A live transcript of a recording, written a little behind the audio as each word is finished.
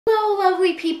Hello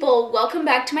lovely people, welcome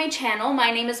back to my channel.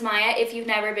 My name is Maya. If you've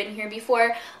never been here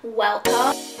before,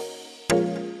 welcome.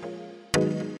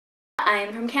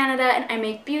 I'm from Canada and I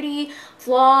make beauty,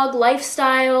 vlog,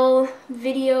 lifestyle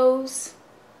videos.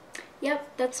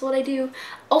 Yep, that's what I do.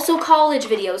 Also college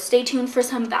videos. Stay tuned for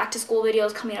some back to school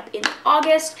videos coming up in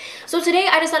August. So today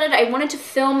I decided I wanted to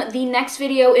film the next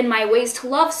video in my Ways to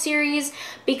Love series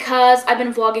because I've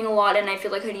been vlogging a lot and I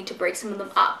feel like I need to break some of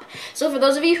them up. So for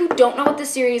those of you who don't know what this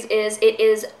series is, it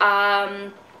is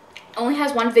only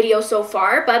has one video so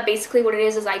far, but basically what it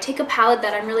is I take a palette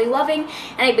that I'm really loving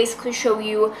and I basically show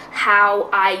you how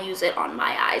I use it on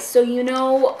my eyes, so you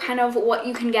know kind of what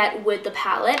you can get with the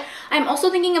palette. I'm also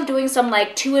thinking of doing some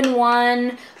like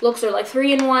 2-in-1 looks or like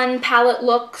 3-in-1 palette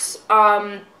looks,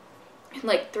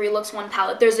 like 3 looks 1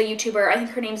 palette. There's a YouTuber, I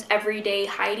think her name's Everyday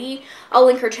Heidi. I'll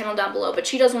link her channel down below, but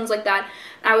she does ones like that.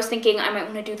 I was thinking I might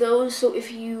want to do those, so if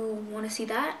you want to see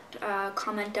that,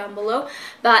 comment down below.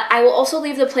 But I will also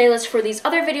leave the playlist for these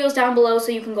other videos down below,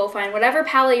 so you can go find whatever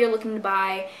palette you're looking to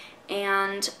buy,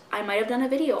 and I might have done a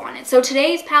video on it. So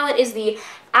today's palette is the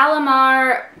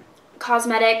Alamar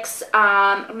Cosmetics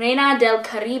Reina Del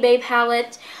Caribe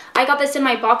palette. I got this in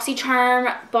my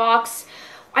BoxyCharm box.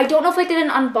 I don't know if I did an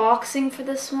unboxing for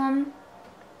this one.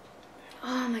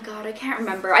 Oh my god, I can't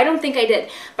remember. I don't think I did.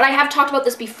 But I have talked about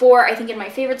this before, I think in my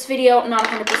favorites video. I'm not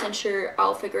 100% sure.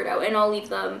 I'll figure it out and I'll leave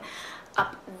them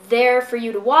up there for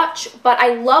you to watch. But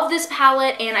I love this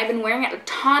palette and I've been wearing it a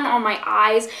ton on my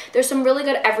eyes. There's some really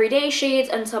good everyday shades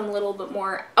and some little bit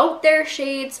more out there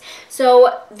shades.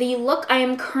 So the look I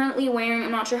am currently wearing,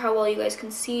 I'm not sure how well you guys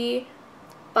can see,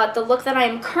 but the look that I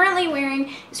am currently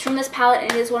wearing is from this palette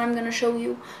and it is what I'm going to show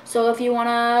you. So if you want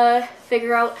to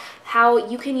figure out how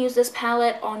you can use this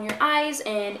palette on your eyes,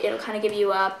 and it'll kind of give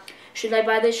you a should I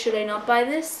buy this, should I not buy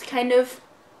this kind of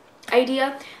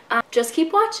idea, just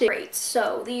keep watching. Great,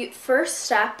 so the first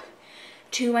step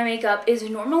to my makeup is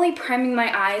normally priming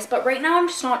my eyes, but right now I'm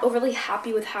just not overly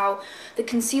happy with how the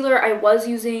concealer I was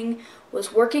using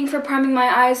was working for priming my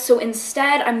eyes. So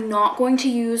instead I'm not going to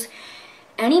use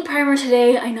any primer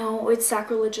today. I know it's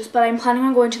sacrilegious, but I'm planning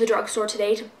on going to the drugstore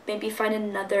today to maybe find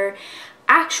another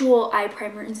actual eye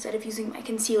primer instead of using my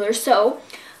concealer. So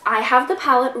I have the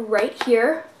palette right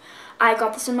here. I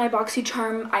got this in my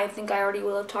BoxyCharm. I think I already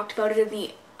will have talked about it in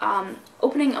the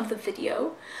opening of the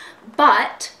video,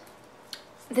 but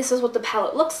this is what the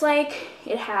palette looks like.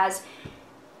 It has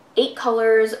 8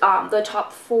 colors. The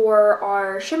top 4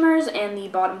 are shimmers and the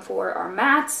bottom 4 are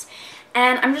mattes.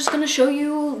 And I'm just going to show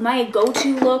you my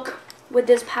go-to look with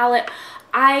this palette.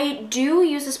 I do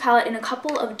use this palette in a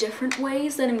couple of different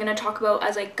ways that I'm going to talk about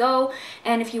as I go.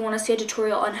 And if you want to see a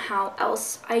tutorial on how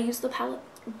else I use the palette,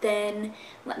 then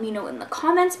let me know in the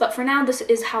comments. But for now, this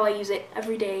is how I use it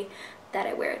every day that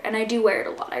I wear it. And I do wear it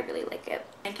a lot. I really like it.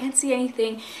 I can't see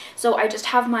anything, so I just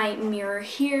have my mirror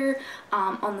here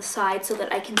on the side so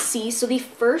that I can see. So the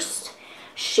first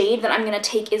shade that I'm going to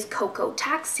take is Coco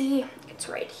Taxi. It's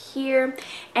right here,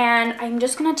 and I'm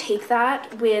just gonna take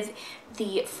that with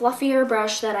the fluffier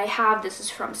brush that I have. This is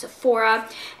from Sephora,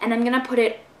 and I'm gonna put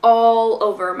it all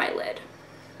over my lid.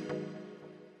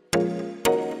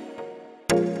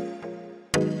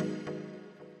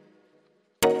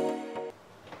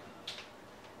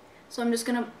 So I'm just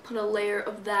gonna put a layer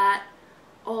of that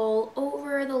all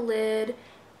over the lid,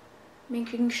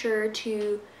 making sure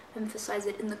to emphasize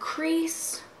it in the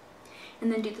crease,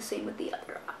 and then do the same with the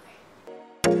other eye.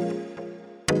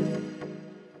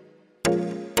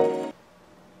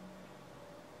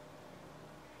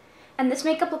 And this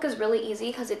makeup look is really easy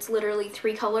because it's literally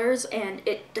 3 colors and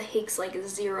it takes like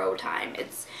 0 time.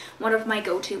 It's one of my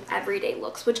go-to everyday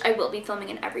looks, which I will be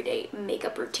filming an everyday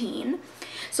makeup routine.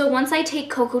 So once I take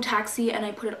Coco Taxi and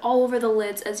I put it all over the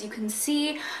lids, as you can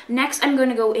see, next I'm going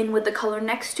to go in with the color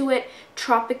next to it,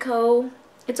 Tropico.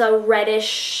 It's a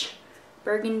reddish,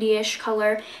 burgundy-ish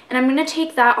color, and I'm going to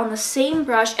take that on the same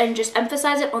brush and just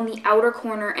emphasize it on the outer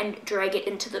corner and drag it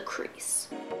into the crease.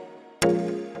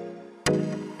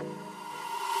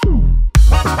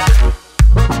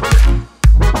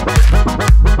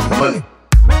 Money.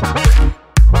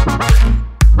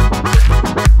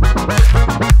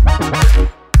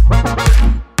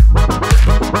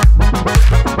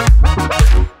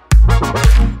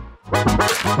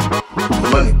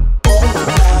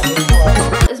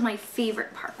 Is my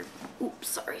favorite part. Oops,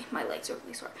 sorry, my legs are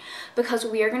really sore. Because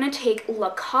we are going to take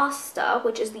La Costa,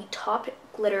 which is the top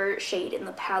glitter shade in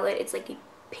the palette. It's like a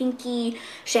pinky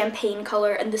champagne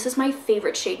color, and this is my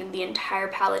favorite shade in the entire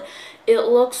palette. It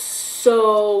looks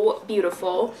so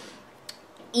beautiful,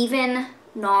 even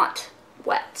not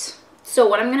wet. So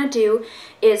what I'm going to do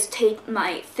is take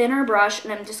my thinner brush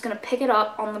and I'm just going to pick it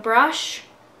up on the brush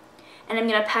and I'm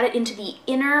going to pat it into the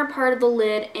inner part of the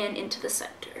lid and into the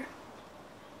center.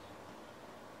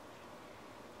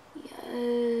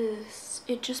 Yes,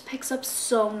 it just picks up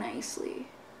so nicely.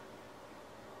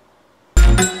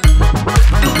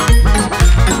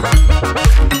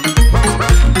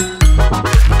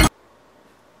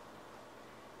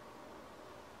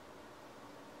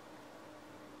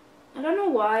 I don't know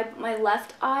why, but my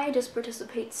left eye just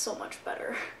participates so much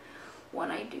better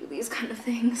when I do these kind of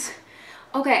things.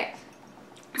 Okay,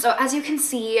 so as you can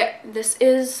see, this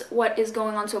is what is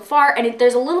going on so far, and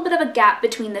there's a little bit of a gap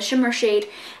between the shimmer shade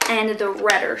and the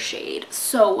redder shade.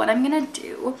 So what I'm gonna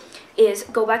do is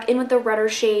go back in with the redder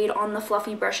shade on the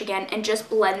fluffy brush again and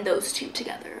just blend those two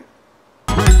together.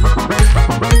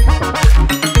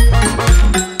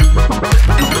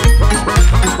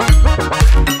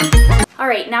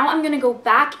 Alright, now I'm going to go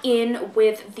back in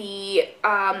with the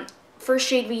first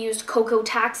shade we used, Coco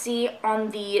Taxi, on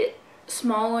the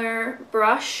smaller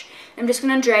brush. I'm just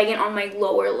going to drag it on my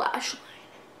lower lash line.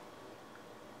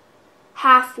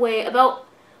 Halfway, about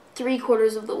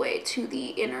 3/4 of the way to the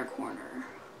inner corner.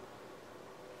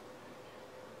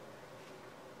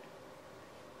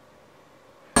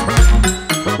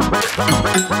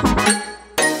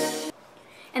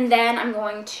 And then I'm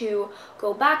going to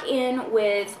go back in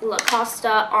with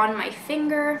Costa on my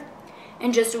finger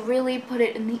and just really put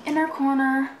it in the inner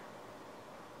corner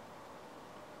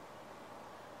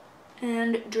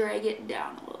and drag it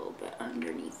down a little bit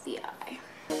underneath the eye.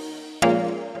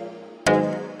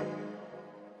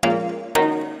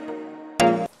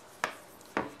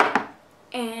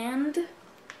 And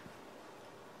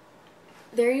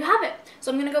there you have it. So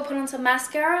I'm going to go put on some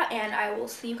mascara and I will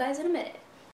see you guys in a minute.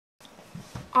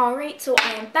 Alright, so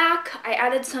I am back. I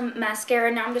added some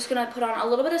mascara. Now I'm just going to put on a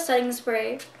little bit of setting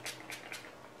spray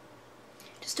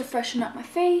just to freshen up my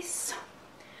face.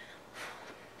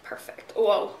 Perfect.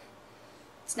 Whoa.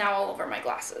 It's now all over my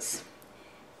glasses.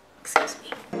 Excuse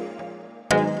me.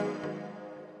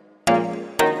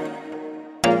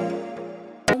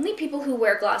 Only people who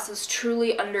wear glasses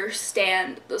truly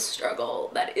understand the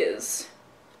struggle that is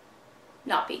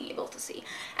not being able to see.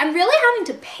 And really having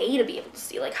to pay to be able to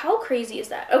see. Like, how crazy is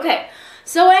that? Okay,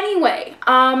 so anyway,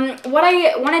 what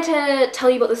I wanted to tell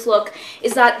you about this look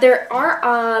is that there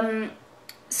are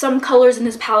some colors in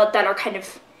this palette that are kind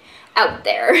of out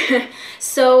there.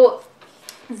 So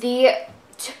the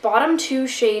bottom two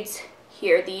shades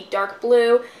here, the dark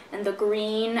blue and the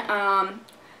green,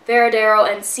 Veradero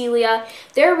and Celia,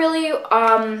 they're really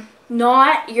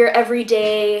not your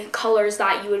everyday colors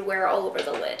that you would wear all over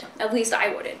the lid. At least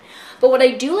I wouldn't. But what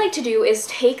I do like to do is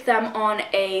take them on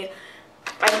I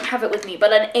don't have it with me,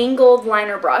 but an angled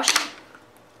liner brush.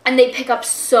 And they pick up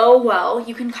so well.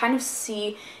 You can kind of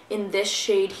see in this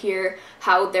shade here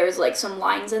how there's like some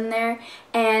lines in there.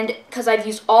 And because I've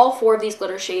used all 4 of these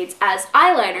glitter shades as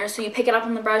eyeliner, so you pick it up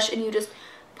on the brush and you just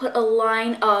put a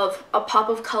line of a pop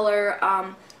of color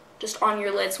just on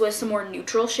your lids with some more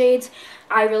neutral shades.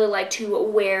 I really like to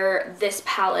wear this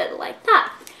palette like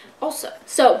that also.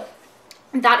 So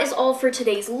that is all for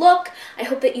today's look. I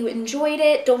hope that you enjoyed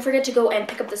it. Don't forget to go and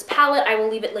pick up this palette. I will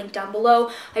leave it linked down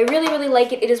below. I really, really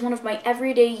like it. It is one of my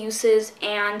everyday uses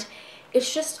and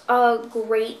it's just a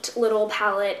great little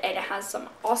palette and it has some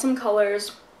awesome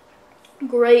colors.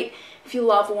 Great if you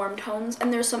love warm tones,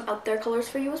 and there's some out there colors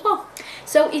for you as well.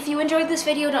 So if you enjoyed this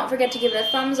video, don't forget to give it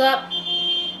a thumbs up.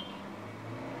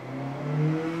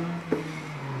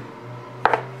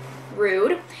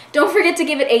 Rude. Don't forget to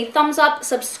give it a thumbs up,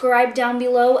 subscribe down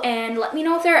below, and let me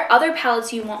know if there are other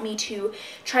palettes you want me to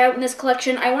try out in this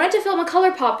collection. I wanted to film a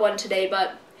ColourPop one today,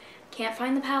 but can't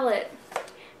find the palette.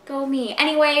 Go me.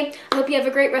 Anyway, I hope you have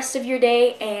a great rest of your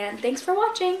day, and thanks for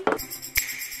watching.